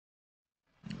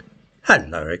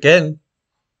Hello again.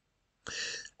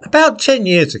 About 10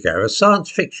 years ago, a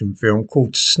science fiction film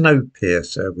called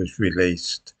Snowpiercer was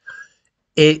released.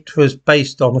 It was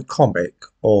based on a comic,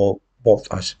 or what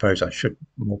I suppose I should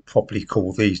more properly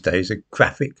call these days a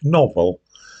graphic novel,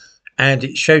 and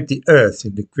it showed the Earth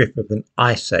in the grip of an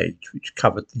ice age which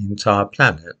covered the entire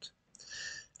planet.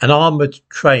 An armoured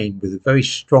train with a very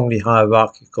strongly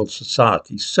hierarchical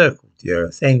society circled the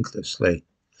Earth endlessly.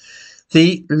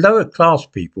 The lower class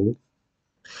people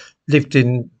lived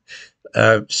in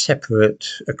separate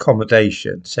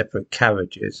accommodation, separate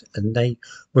carriages, and they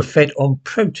were fed on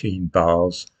protein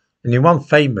bars. And in one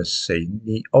famous scene,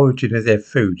 the origin of their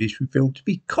food is revealed to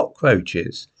be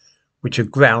cockroaches, which are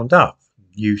ground up and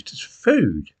used as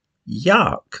food.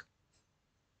 Yuck.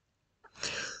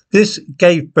 This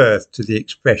gave birth to the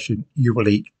expression, "you will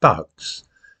eat bugs,"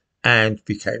 and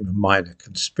became a minor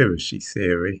conspiracy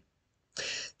theory.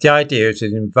 The idea is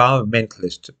that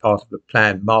environmentalists are part of a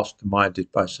plan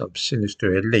masterminded by some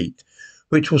sinister elite,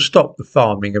 which will stop the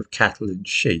farming of cattle and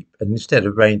sheep and instead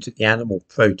arrange that the animal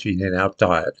protein in our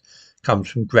diet comes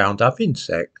from ground up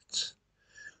insects.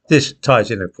 This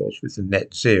ties in, of course, with the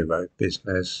net zero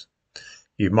business.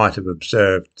 You might have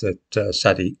observed that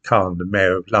Sadiq Khan, the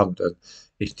Mayor of London,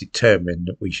 is determined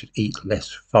that we should eat less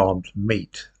farmed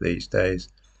meat these days.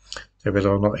 So whether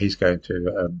or not he's going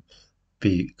to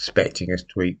be expecting us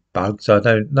to eat bugs, I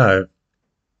don't know.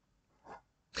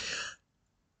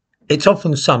 It's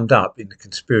often summed up in the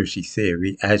conspiracy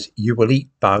theory as "you will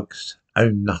eat bugs,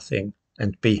 own nothing,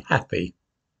 and be happy."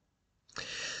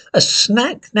 A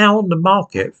snack now on the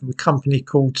market from a company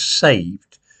called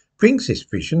Saved brings this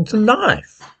vision to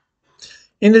life.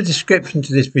 In the description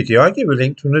to this video, I give a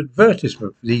link to an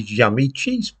advertisement for these yummy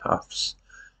cheese puffs,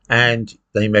 and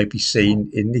they may be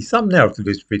seen in the thumbnail to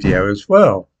this video as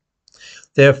well.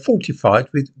 They are fortified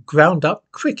with ground up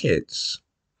crickets.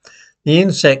 The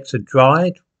insects are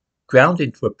dried, ground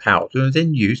into a powder, and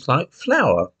then used like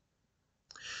flour.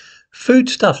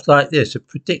 Foodstuffs like this are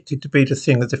predicted to be the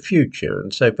thing of the future,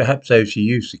 and so perhaps those who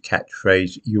use the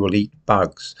catchphrase "you will eat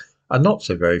bugs" are not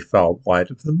so very far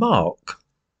wide of the mark.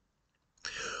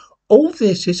 All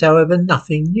this is, however,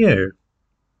 nothing new.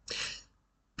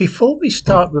 Before we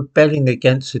start rebelling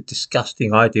against the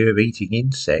disgusting idea of eating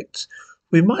insects,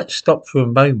 we might stop for a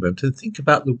moment and think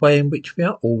about the way in which we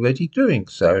are already doing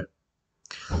so.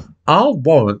 I'll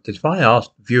warrant that if I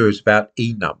asked viewers about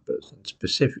E-numbers, and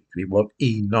specifically what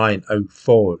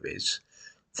E904 is,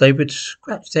 they would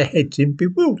scratch their heads in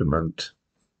bewilderment.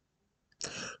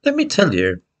 Let me tell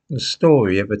you the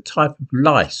story of a type of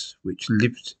lice which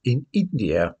lives in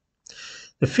India.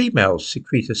 The females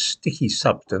secrete a sticky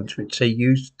substance which they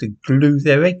use to glue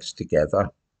their eggs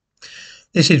together.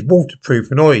 This is waterproof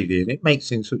and oily, and it makes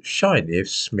things look shiny if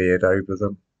smeared over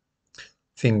them.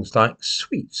 Things like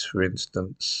sweets, for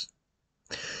instance.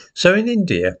 So in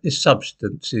India, this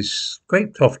substance is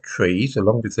scraped off trees,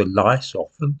 along with the lice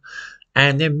often,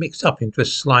 and then mixed up into a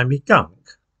slimy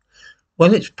gunk.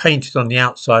 When it's painted on the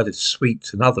outside of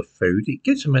sweets and other food, it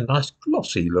gives them a nice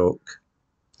glossy look.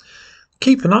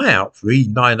 Keep an eye out for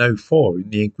E904 in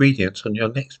the ingredients on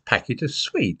your next packet of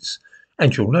sweets,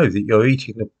 and you'll know that you're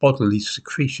eating the bodily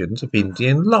secretions of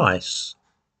Indian lice.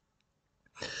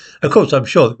 Of course, I'm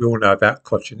sure that we all know about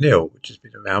cochineal, which has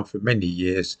been around for many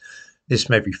years. This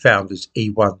may be found as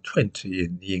E120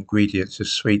 in the ingredients of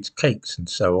sweets, cakes, and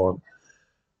so on.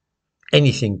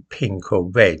 Anything pink or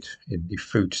red in the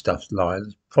foodstuffs line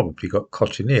has probably got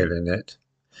cochineal in it.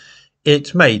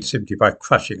 It's made simply by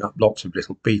crushing up lots of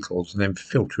little beetles and then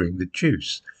filtering the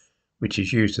juice, which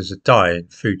is used as a dye in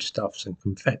foodstuffs and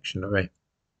confectionery.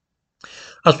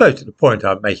 I suppose that the point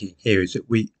I'm making here is that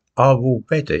we are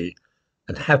already,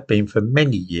 and have been for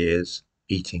many years,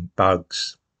 eating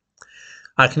bugs.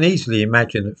 I can easily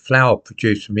imagine that flour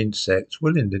produced from insects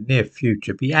will in the near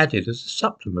future be added as a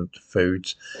supplement to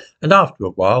foods, and after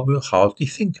a while we'll hardly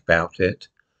think about it.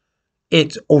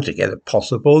 It's altogether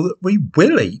possible that we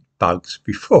will eat bugs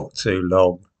before too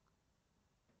long.